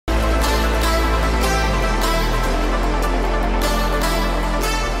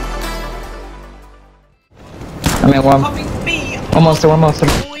mean, one. Almost there, almost there.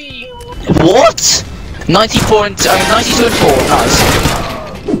 What? 94 and 92 and 4. Nice.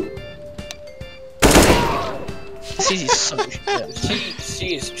 This is so shit.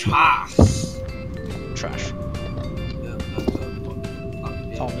 She is trash. Trash.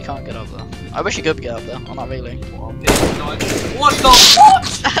 Tom, you can't get up there. I wish you could get up there. I'm not really. What the fuck?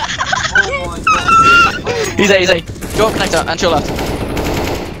 Oh my god. He's A. Go up connector and to your left.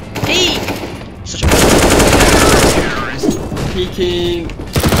 Hey! Such a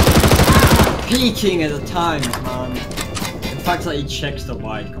Peeking at the time, man. The fact that he checks the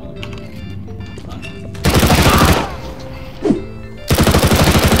wide corner.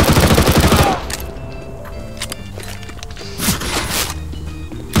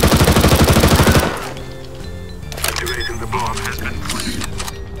 Activating the bomb has been planted.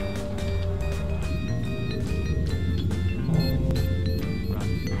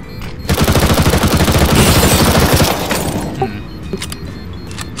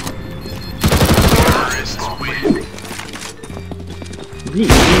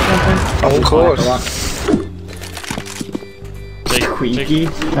 Of course. Squeaky.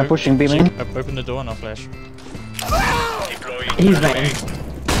 I'm pushing B main. Open the door and I'll flash. He's main.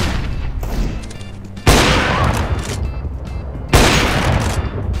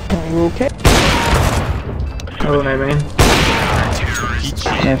 Okay. Oh, no, man.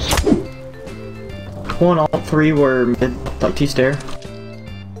 Yes. One, all three were mid, like T-stair.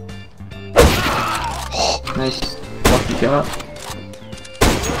 Nice. Lucky shot.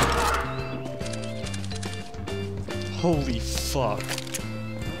 Holy fuck.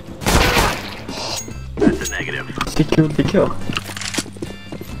 That's a negative. Secured the kill.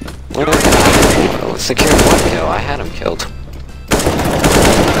 Well, secured one kill. I had him killed.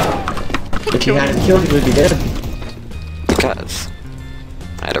 If you hadn't killed, he would be dead. Because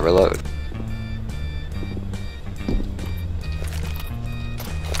I had to reload.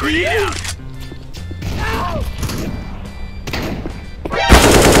 Grenade out.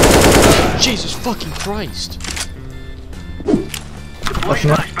 Jesus fucking Christ.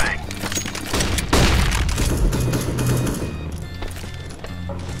 Watching out. Flashbang.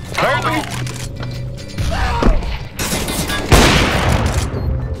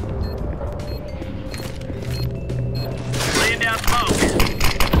 Laying down smoke.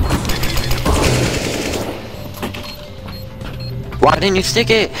 Why didn't you stick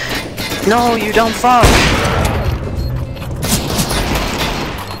it? No, you don't fuck.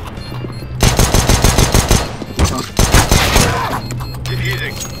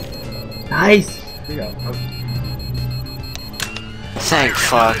 Defusing. Nice! Thank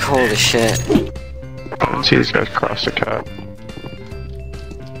fuck, holy shit. I didn't see these guys cross the cat.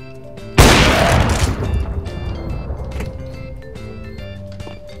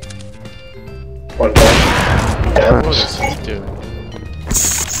 One back. Down. What is he doing?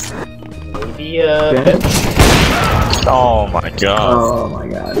 Maybe, Bench. Oh my god. Oh my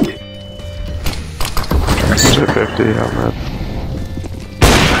god. He's at 50, I'm red.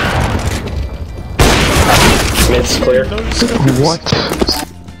 mid's clear. What?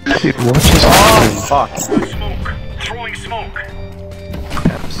 Dude, what just happened? Fuck. Smoke. Throwing smoke.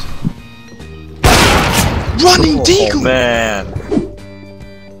 Running deagle! Oh man.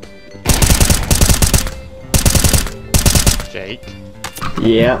 Jake.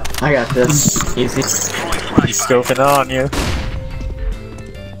 Yeah, I got this. Easy. He's scoping on you.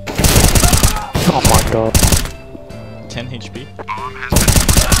 Oh my god. 10 HP.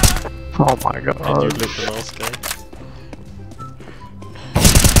 Oh my god. And you look the last guy.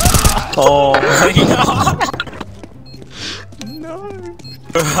 Oh my god. No.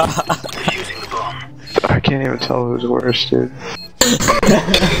 Defusing the bomb. I can't even tell who's worse, dude.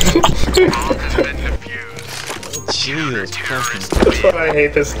 Jesus fucking. That's why I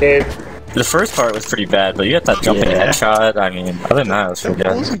hate this game. The first part was pretty bad, but you got that jumping headshot. I mean, other than that, it was pretty That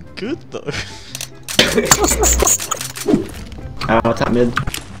good. wasn't good though. Top mid.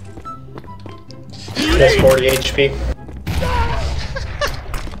 That's 40 HP.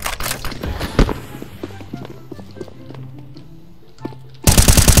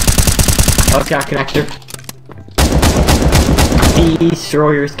 Oh, got connector.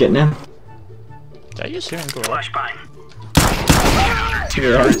 Destroyer's getting him. Did I just hear him go up? Flashbang.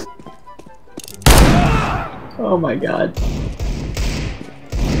 Yeah. Oh my god.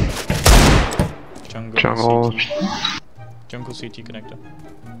 Jungle. CT. Jungle CT connector.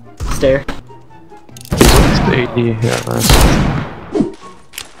 Stair. It's 80, yeah, nice.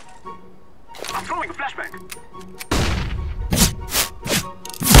 I'm throwing a flashbang.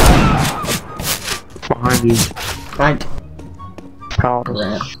 Behind you. Right. Power.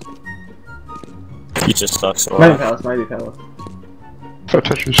 Ramp. You just suck so Might be hard. palace, might be palace. Foot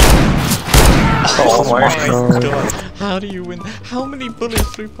touches. Oh my God. god. How do you win? How many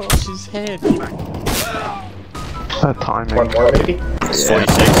bullets flew past his head? Timing. One more, maybe? 46 CT.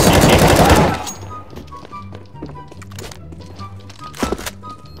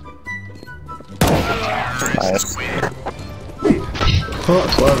 Nice. Oh,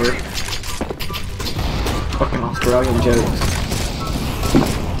 clever. Fucking Australian jokes.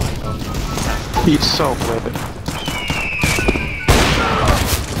 He's so lit.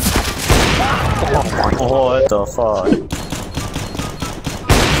 What the fuck?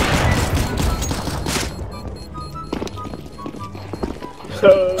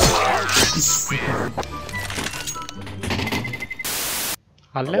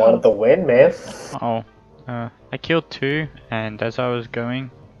 I wanted the win, man. Oh, I killed 2, and as I was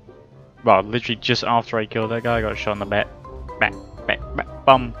going, well, literally just after I killed that guy, I got shot in the back,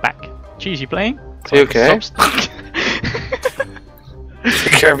 bum, back. Jeez, you playing? You okay?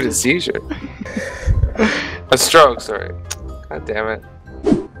 You're having a seizure. A stroke, sorry. God damn it.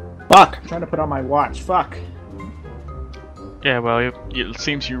 Fuck! I'm trying to put on my watch. Fuck. Yeah, well, it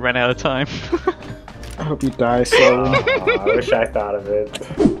seems you ran out of time. I hope you die slowly. I wish I thought of it.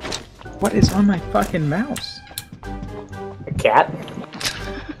 What is on my fucking mouse? A cat?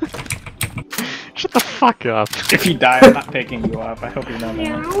 Shut the fuck up. If you die, I'm not picking you up. I hope you know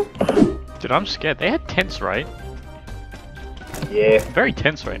that. Dude, I'm scared. They had tents, right? Yeah. Very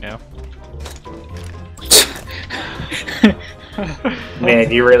tense right now. Man,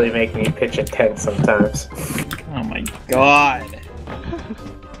 you really make me pitch a tent sometimes. Oh my god.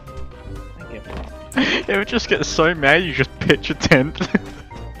 It would just get so mad you just pitch a tent.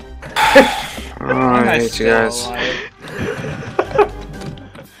 Oh, I hate you guys.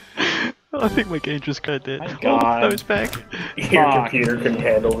 I think my game just got dead. My god. Oh, those back. Your computer can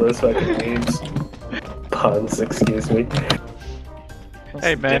handle those fucking memes. Puns, excuse me. What's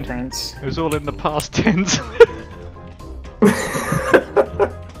Hey the man, difference? it was all in the past tense.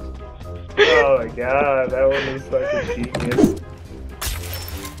 Oh my god, that one was fucking genius.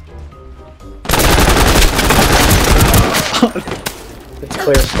 It's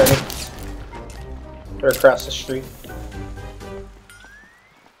clear, Spenny. They're across the street.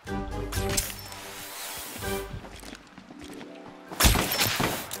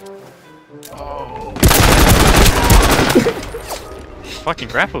 Oh. Fucking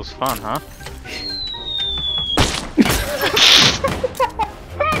grapple's fun, huh?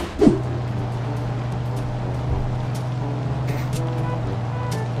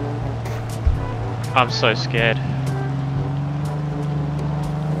 I'm so scared.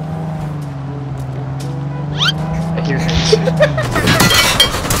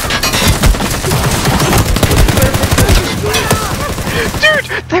 Dude,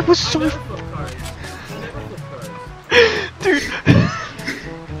 that was so. Dude.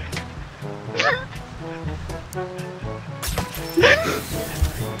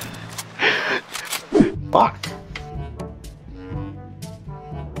 Fuck.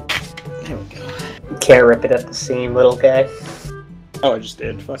 Can't rip it at the seam, little guy. Oh, I just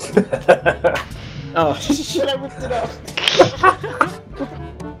did. Fuck. Oh shit! I ripped it up.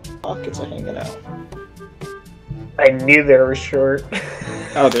 Fuck! It's hanging out. I knew they were short.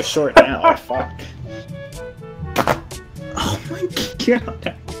 Oh, they're short now. Oh, fuck. Oh my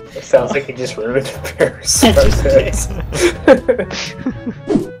god. It sounds like you just ruined a pair of sweatpants.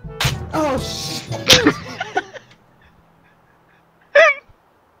 Oh shit.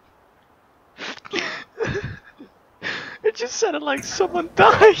 It just sounded like someone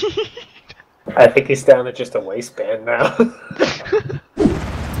died. I think he's down to just a waistband now.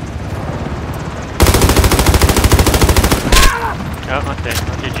 Oh, okay.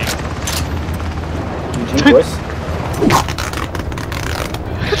 GG. GG, boys.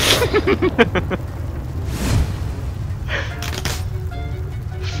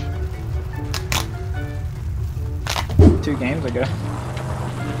 Two games ago. I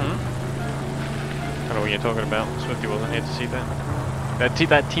don't know what you're talking about. Swifty wasn't here to see that.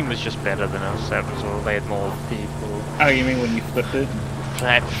 That team was just better than us, that was all. They had more people. Oh, you mean when you flipped it?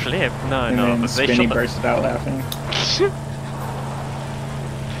 Flip? No, And no. then But they Spinny shot bursted out laughing.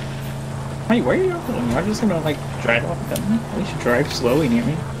 Hey, where are you going? You're just gonna like drive off them? At least drive slowly near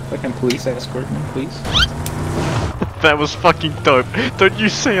me. Fucking police escort me, please. That was fucking dope. Don't you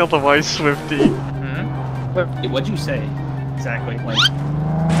say otherwise, Swifty. What'd you say? Exactly, like...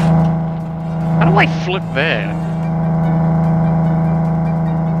 How do I flip there?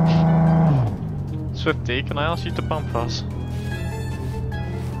 Swifty, can I ask you to bump us?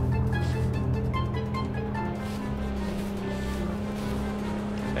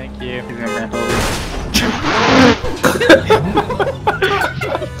 Thank you. He's gonna ramp over.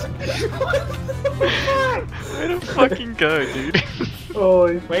 Way to fucking go, dude.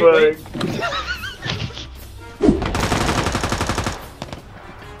 Holy Wait.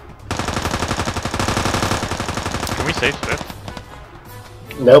 Can we save Swift?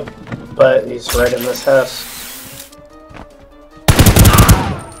 Nope, but he's right in this house.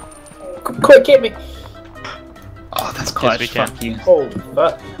 Quick, hit me! Oh, that's clutch. we can. Fuck you. Holy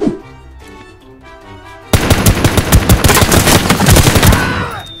fuck.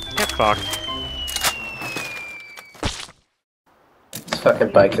 Get fucked. This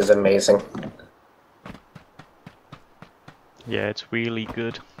fucking bike is amazing. Yeah, it's really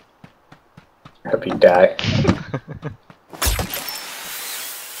good. Hope you die.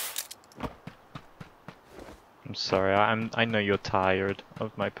 I'm sorry, I know you're tired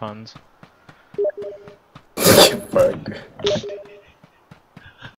of my puns. Fuck.